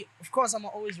Lodi, of course, I'ma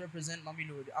always represent Mami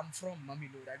Lodi. I'm from Mami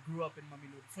Lodi. I grew up in Mami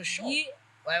Lodi for sure. Yeah.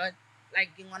 Right? Like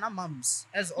in one of mums,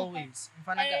 as always.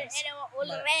 And all But-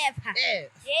 rap. Yeah.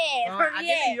 Yeah, from I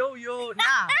yeah. get yo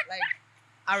nah, like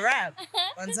I rap.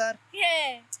 Answer.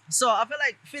 Yeah. So I feel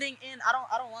like fitting in. I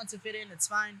don't want to fit in. It's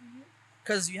fine,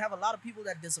 because you have a lot of people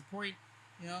that disappoint,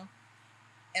 you know.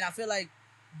 And I feel like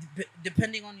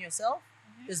depending on yourself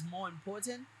is more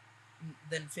important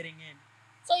than fitting in.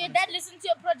 So your dad listened to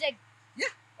your project? Yeah.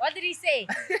 What did he say?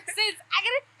 Since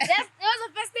that was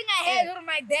the first thing I heard from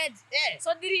my dad. Yeah.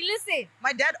 So did he listen?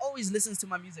 My dad always listens to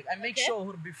my music. I make Okay.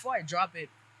 sure before I drop it,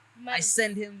 I Man,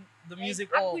 send him the like, music.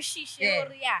 Or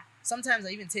yeah. sometimes I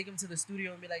even take him to the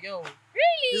studio and be like, "Yo,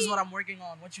 Really? this is what I'm working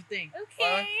on. What you think?" Okay.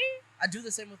 Alright? I do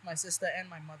the same with my sister and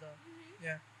my mother.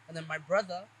 Yeah. And then my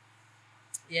brother,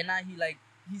 now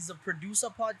he's a producer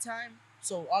part-time.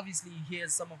 So obviously he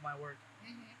hears some of my work.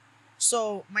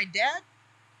 So my dad,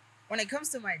 when it comes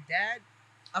to my dad,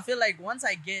 I feel like once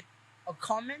I get a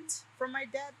comment from my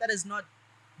dad that is not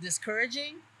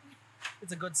discouraging,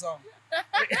 it's a good song.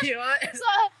 You know? So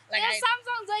Like there's some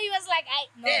songs where he was like,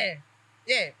 no.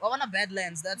 Yeah. Well, one of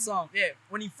Badlands, that song. Yeah.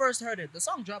 When he first heard it, the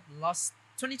song dropped last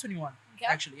 2021. Okay.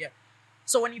 Actually, yeah.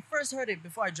 So when he first heard it,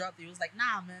 before I dropped it, he was like,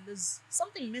 "Nah, man, there's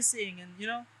something missing," and you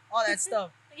know, all that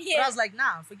stuff. But Yeah. I was like,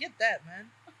 "Nah, forget that,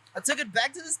 man." I took it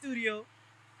back to the studio.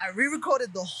 I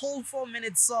re-recorded the whole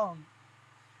 4-minute song,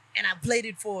 and I played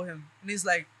it for him. And he's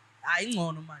like, "I ain't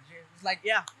going to my jail." It's like,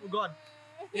 "Yeah, we're gone."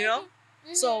 You know.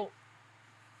 So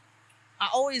I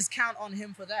always count on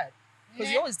him for that, because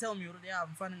he always tell me, "Yeah,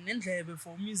 I'm finding an intro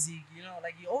for music." You know,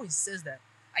 like he always says that.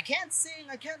 I can't sing,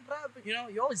 I can't rap. You know,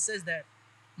 he always says that.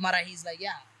 Mara, he's like,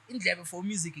 "Yeah, intro for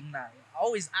music now." I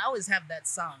always have that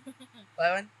sound.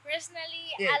 Right? Personally,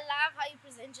 Yeah. I love how you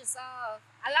present yourself.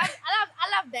 I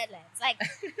love Badlands. Like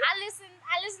I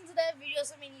listened to that video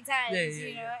so many times,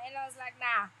 you know, and I was like,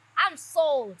 nah, I'm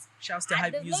sold. Shouts to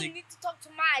hype There's music. no need to talk too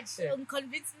much. Yeah. Don't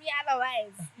convince me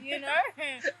otherwise, you know.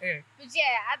 Yeah. But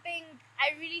yeah, I think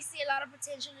I really see a lot of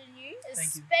potential in you,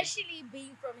 Thank you. especially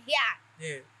being from here.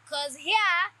 Yeah. Cause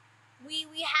here we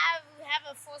have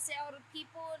a foresight of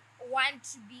people want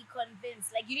to be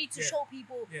convinced. Like you need to Yeah. show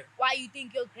people Yeah. why you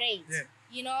think you're great. Yeah.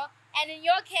 You know? And in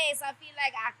your case, I feel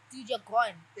like dude, you're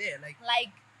gone. Yeah, like Like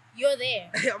you're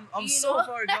there. I'm You so know?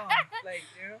 far gone. Like,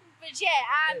 you know. But yeah,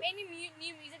 Yeah. any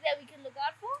new music that we can look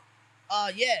out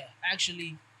for? Yeah,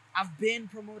 actually, I've been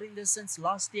promoting this since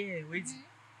last year. Wait,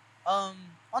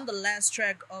 on the last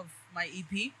track of my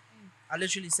EP, I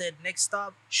literally said next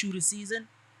stop, shoot a season.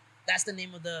 That's the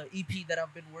name of the EP that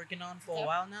I've been working on for a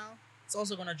while now. It's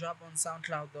also gonna drop on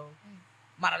SoundCloud though.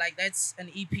 But like that's an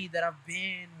EP that I've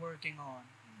been working on.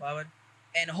 Wow.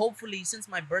 And hopefully, since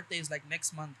my birthday is like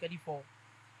next month, 24,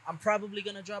 I'm probably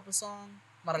gonna drop a song.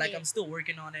 But like I'm still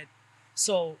working on it.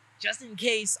 So just in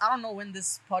case, I don't know when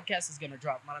this podcast is gonna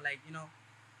drop. But like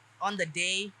on the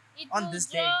day, It on will this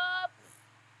day, drop.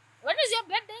 When is your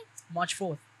birthday? March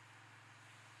 4th.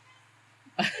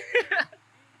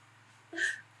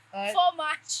 4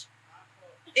 March.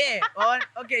 Yeah.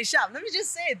 Okay, sharp. Let me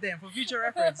just say it then for future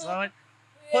reference.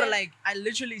 But like I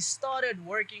literally started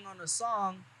working on a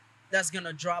song that's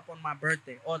gonna drop on my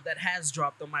birthday, or that has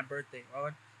dropped on my birthday.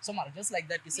 Alright. So just like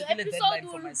that, you Your set a episode deadline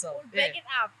will, for myself. will back it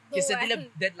up. You Don't set worry.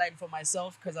 a deadline for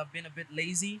myself because I've been a bit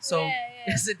lazy. So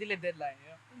Yeah. set a deadline.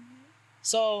 Yeah.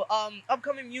 So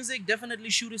upcoming music, definitely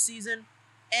shoot a season,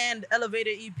 and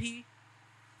Elevator EP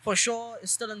for sure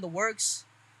is still in the works.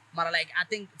 But like I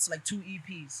think it's like 2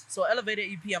 EPs. So Elevator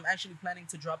EP, I'm actually planning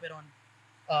to drop it on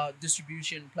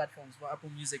distribution platforms for Apple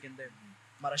Music and them.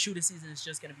 But a shooter season is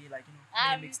just gonna be like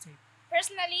mini mixtape.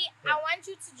 Personally, Yeah. I want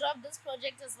you to drop this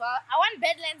project as well. I want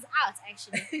Badlands out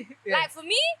actually. Yeah. Like for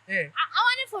me, Yeah. I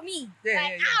want it for me. Yeah,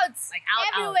 like yeah. out, Like out,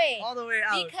 everywhere. all the way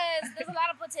out. Because there's a lot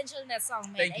of potential in that song,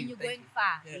 man, Thank and you, you're thank going you.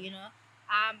 far. Yeah. You know,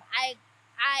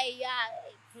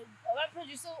 one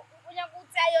producer,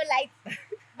 your light,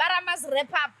 but I must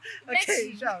wrap up.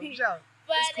 Okay, Next- shout.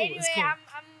 But It's cool, anyway, it's cool.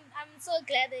 I'm so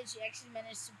glad that you actually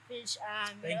managed to pitch.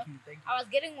 You know, Thank you. I was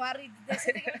getting worried. There's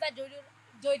something with that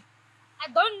Jojo. I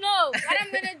don't know what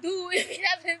I'm gonna do if it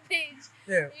doesn't pitch.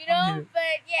 Yeah. You I'm know, here.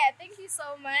 but yeah, thank you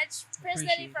so much.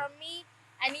 Personally, Appreciate it. from me,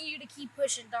 I need you to keep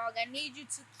pushing, dog. I need you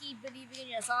to keep believing in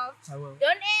yourself. I will.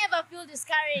 Don't ever feel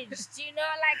discouraged. You know,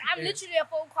 like I'm Yeah. literally a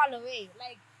phone call away.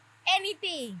 Like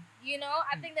anything, you know.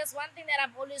 I think that's one thing that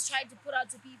I've always tried to put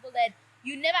out to people, that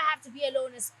you never have to be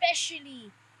alone, especially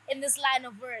in this line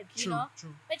of work. You know.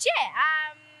 True. But yeah,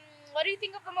 what do you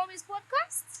think of the Mormuse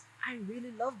podcast? I really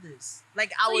love this.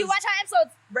 Like So you watch our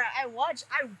episodes? bruh,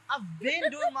 I've been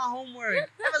doing my homework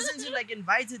ever since you like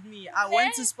invited me. I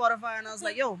went to Spotify and I was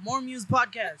like, yo, more Muse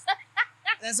podcast.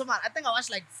 And so I think I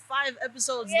watched like 5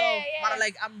 episodes Yeah, though. yeah. But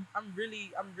like I'm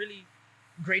really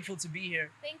grateful to be here.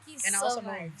 Thank you And I so also know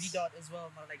much. V Dot as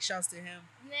well. But like shouts to him.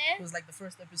 Nah? It was like the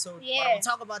first episode. Yeah. But we'll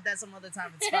talk about that some other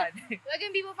time. It's fine. Where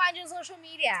can people find you on social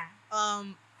media?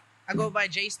 I go by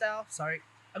JSTYLE. Sorry.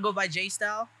 I go by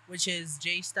JSTYLE, which is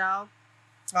JSTYLE.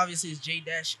 Obviously, it's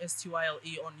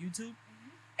JSTYLE on YouTube.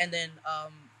 And then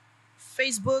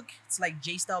Facebook, it's like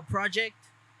JSTYLE Project.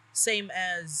 Same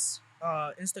as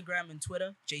Instagram and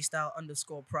Twitter,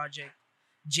 JSTYLE_project.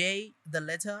 J, the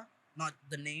letter, not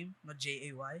the name, not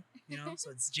JAY.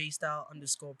 So it's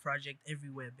JSTYLE_project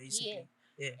everywhere, basically.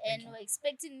 Yeah. And we're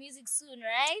expecting music soon,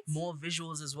 right? More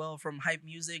visuals as well from Hype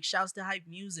Music. Shouts to Hype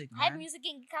Music, man. Hype Music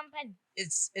Gang company.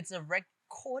 It's a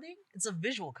recording. It's a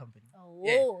visual company. Oh,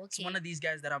 Yeah, okay. It's one of these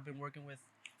guys that I've been working with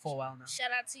for a while now. Shout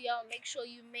out to y'all. Make sure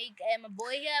you make my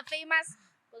boy here famous.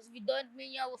 Because if you don't, me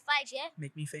and y'all will fight, yeah?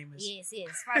 Make me famous. Yes.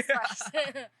 Fast.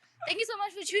 Thank you so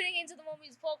much for tuning into the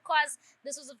Mormuse podcast.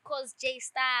 This was, of course,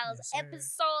 JSTYLE's Yes, sir.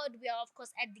 episode. We are, of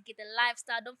course, at Dedicated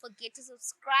Lifestyle. Don't forget to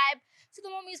subscribe to the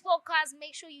Mormuse podcast.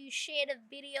 Make sure you share the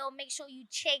video. Make sure you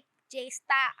check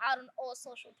JSTYLE out on all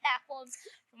social platforms.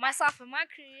 For myself and my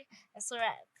crew, that's a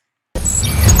wrap.